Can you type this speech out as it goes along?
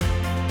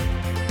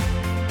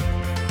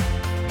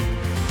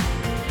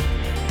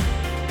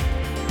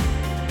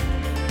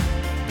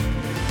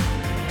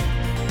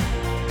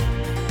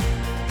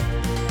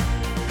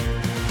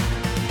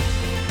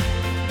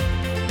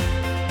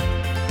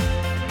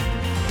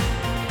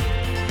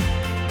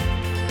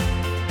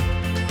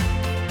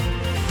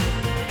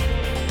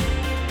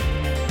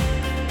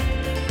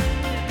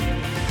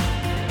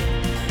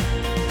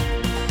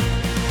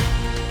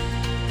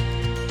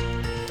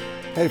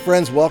Hey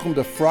friends, welcome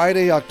to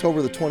Friday,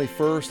 October the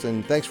 21st,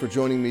 and thanks for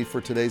joining me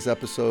for today's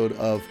episode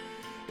of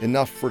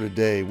Enough for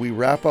Today. We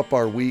wrap up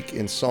our week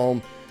in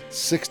Psalm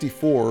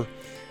 64,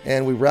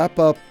 and we wrap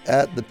up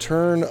at the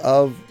turn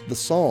of the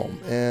psalm,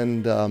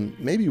 and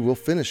maybe we'll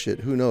finish it.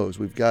 Who knows?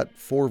 We've got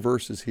 4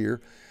 verses here,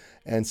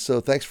 and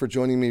so thanks for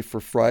joining me for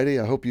Friday.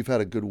 I hope you've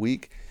had a good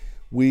week.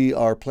 We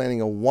are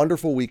planning a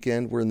wonderful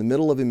weekend. We're in the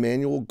middle of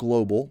Emmanuel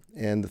Global,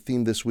 and the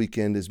theme this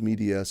weekend is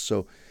media,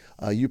 so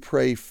you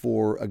pray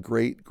for a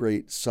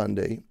great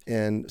Sunday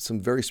and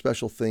some very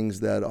special things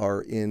that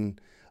are in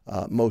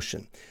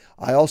motion.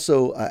 I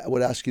also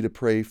would ask you to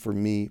pray for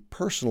me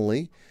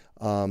personally,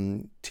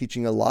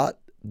 teaching a lot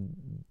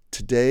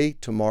today,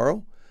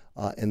 tomorrow,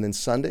 and then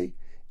Sunday,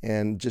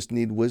 and just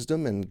need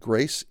wisdom and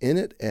grace in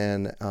it,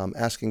 and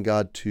asking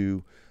God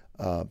to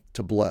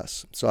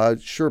bless. So I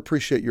sure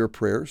appreciate your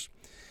prayers.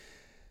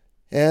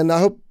 And I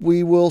hope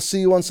we will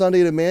see you on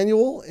Sunday at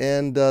Emmanuel,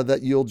 and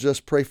that you'll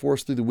just pray for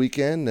us through the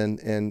weekend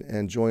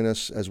and join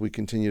us as we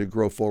continue to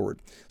grow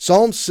forward.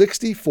 Psalm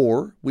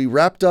 64, we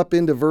wrapped up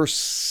into verse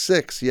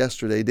 6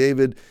 yesterday.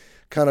 David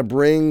kind of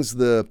brings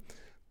the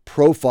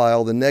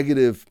profile, the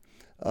negative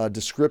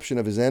description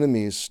of his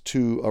enemies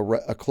to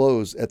a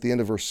close at the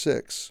end of verse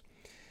 6.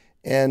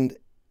 And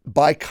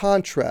by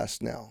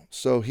contrast now,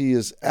 so he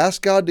has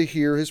asked God to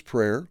hear his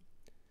prayer.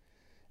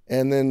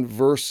 And then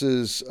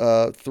verses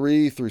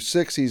 3 through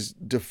 6, he's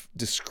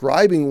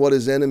describing what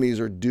his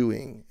enemies are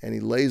doing, and he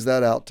lays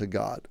that out to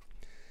God.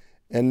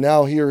 And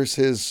now here's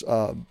his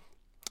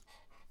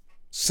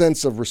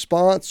sense of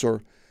response,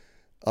 or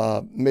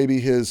maybe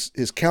his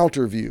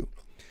counter view.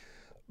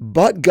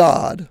 But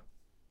God,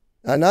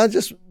 and I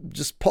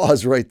just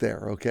pause right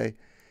there, okay?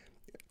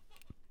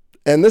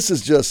 And this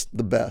is just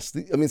the best.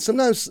 I mean,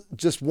 sometimes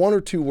just 1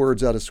 or 2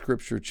 words out of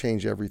Scripture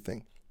change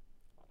everything.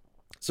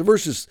 So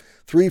verses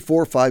 3,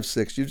 4, 5,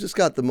 6, you've just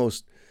got the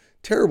most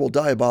terrible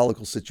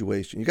diabolical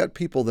situation. You've got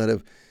people that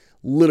have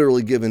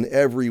literally given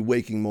every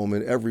waking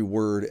moment, every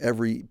word,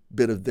 every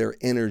bit of their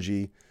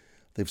energy.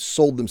 They've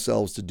sold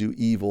themselves to do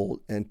evil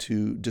and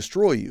to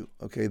destroy you.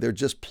 Okay, they're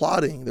just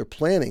plotting, they're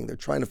planning, they're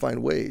trying to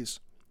find ways.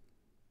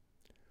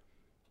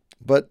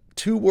 But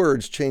 2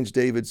 words change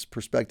David's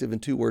perspective,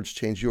 and 2 words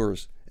change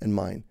yours and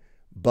mine.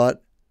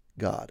 But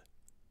God.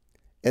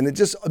 And it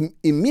just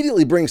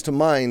immediately brings to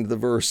mind the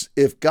verse,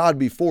 if God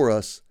be for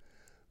us,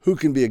 who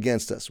can be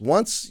against us?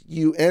 Once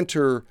you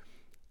enter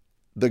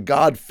the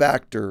God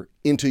factor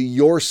into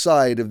your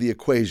side of the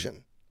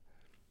equation,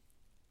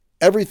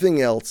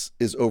 everything else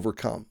is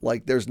overcome.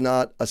 Like there's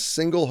not a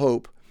single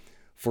hope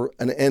for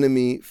an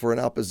enemy, for an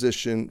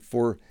opposition,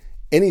 for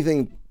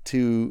anything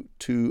to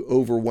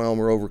overwhelm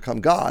or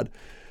overcome God.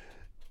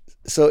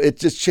 So it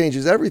just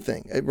changes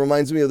everything. It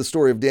reminds me of the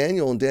story of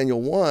Daniel in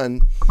Daniel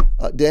 1.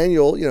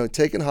 Daniel,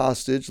 taken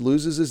hostage,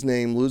 loses his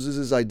name, loses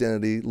his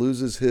identity,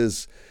 loses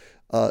his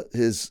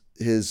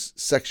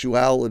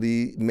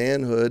sexuality,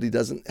 manhood. He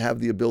doesn't have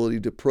the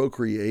ability to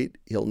procreate.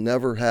 He'll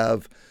never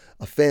have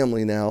a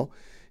family now.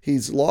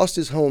 He's lost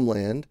his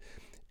homeland,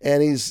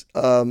 and he's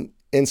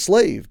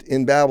enslaved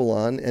in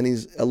Babylon, and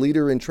he's a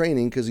leader in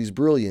training because he's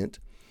brilliant.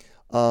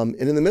 And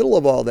in the middle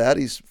of all that,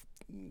 he's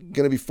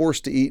going to be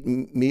forced to eat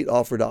meat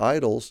offered to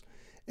idols.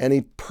 And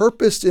he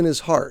purposed in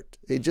his heart,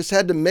 he just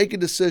had to make a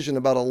decision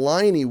about a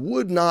line he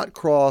would not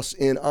cross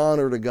in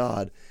honor to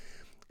God.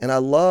 And I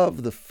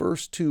love the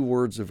first 2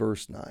 words of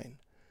verse 9.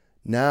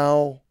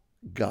 Now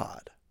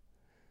God.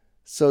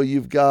 So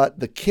you've got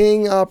the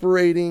king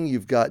operating,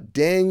 you've got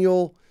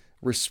Daniel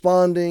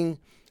responding,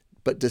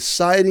 but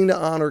deciding to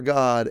honor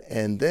God.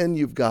 And then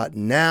you've got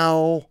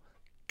now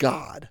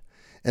God.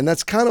 And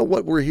that's kind of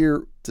what we're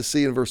here to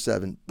see in verse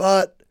 7.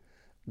 But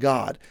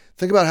God.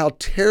 Think about how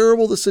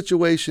terrible the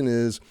situation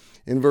is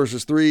in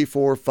verses 3,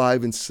 4,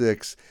 5, and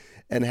 6,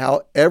 and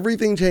how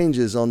everything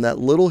changes on that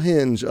little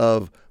hinge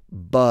of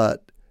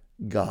but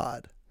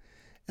God.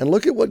 And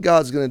look at what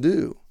God's going to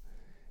do.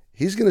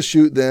 He's going to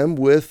shoot them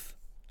with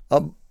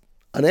an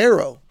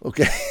arrow.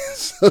 Okay,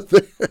 so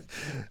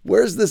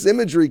where's this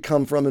imagery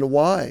come from and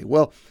why?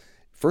 Well,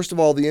 first of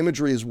all, the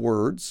imagery is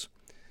words.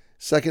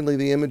 Secondly,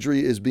 the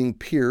imagery is being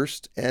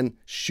pierced and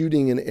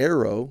shooting an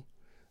arrow.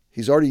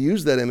 He's already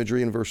used that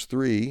imagery in verse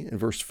 3 and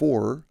verse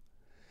 4.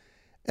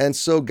 And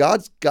so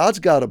God's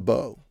got a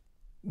bow.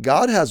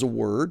 God has a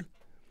word,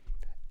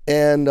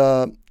 and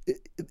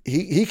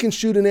he can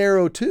shoot an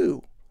arrow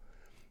too.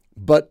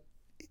 But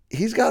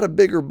he's got a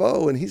bigger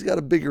bow, and he's got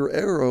a bigger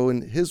arrow,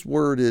 and his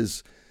word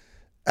is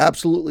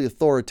absolutely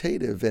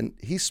authoritative. And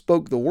he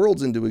spoke the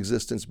worlds into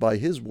existence by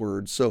his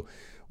word. So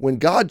when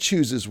God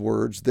chooses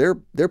words, they're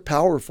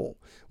powerful.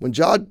 When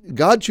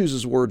God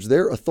chooses words,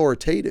 they're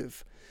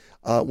authoritative.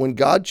 When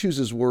God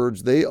chooses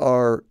words, they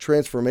are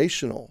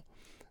transformational,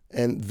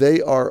 and they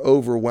are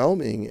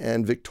overwhelming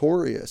and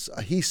victorious.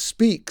 He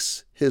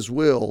speaks his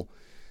will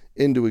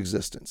into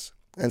existence.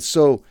 And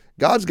so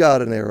God's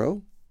got an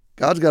arrow.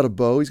 God's got a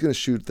bow. He's going to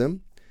shoot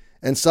them.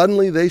 And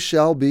suddenly they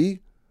shall be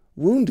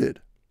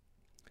wounded.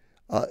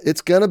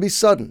 It's going to be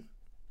sudden.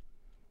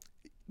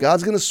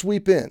 God's going to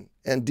sweep in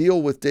and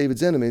deal with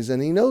David's enemies,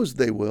 and he knows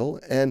they will.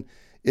 And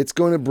it's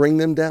going to bring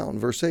them down.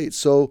 Verse 8,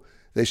 so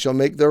they shall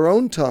make their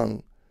own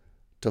tongue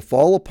to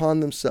fall upon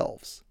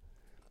themselves.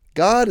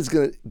 God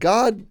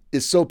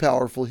is so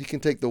powerful, he can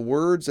take the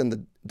words and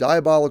the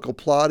diabolical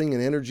plotting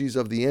and energies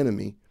of the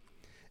enemy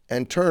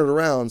and turn it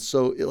around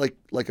so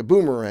like a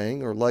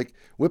boomerang or like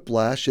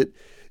whiplash, it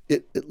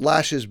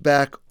lashes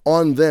back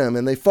on them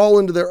and they fall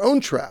into their own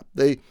trap.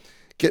 They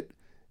get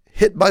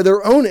hit by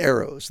their own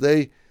arrows.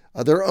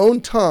 Their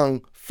own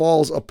tongue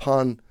falls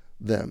upon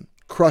them,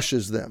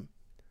 crushes them.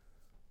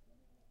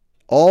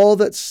 All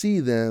that see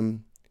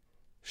them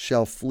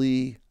shall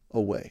flee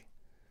away.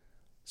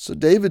 So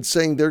David's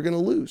saying they're going to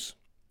lose.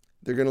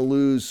 They're going to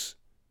lose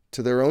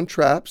to their own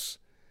traps.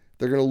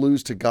 They're going to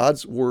lose to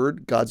God's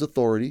word, God's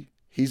authority.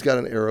 He's got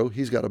an arrow.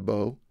 He's got a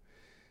bow.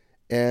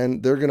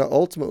 And they're going to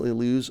ultimately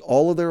lose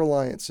all of their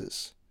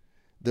alliances.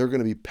 They're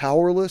going to be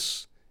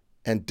powerless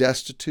and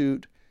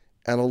destitute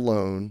and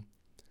alone.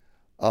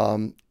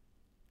 And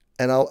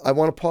I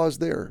want to pause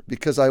there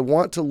because I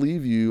want to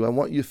leave you, I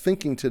want you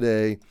thinking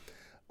today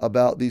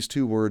about these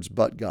two words,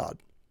 but God.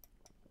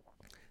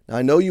 Now,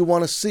 I know you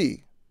want to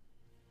see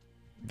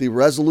the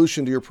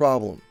resolution to your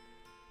problem,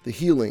 the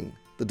healing,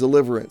 the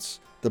deliverance,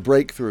 the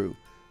breakthrough,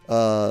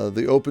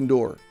 the open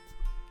door.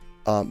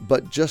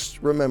 But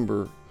just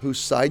remember whose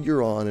side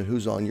you're on and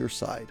who's on your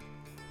side.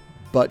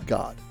 But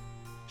God.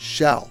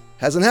 Shall.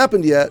 Hasn't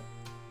happened yet,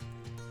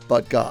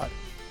 but God.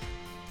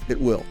 It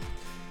will.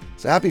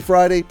 So happy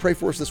Friday. Pray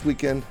for us this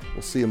weekend.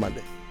 We'll see you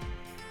Monday.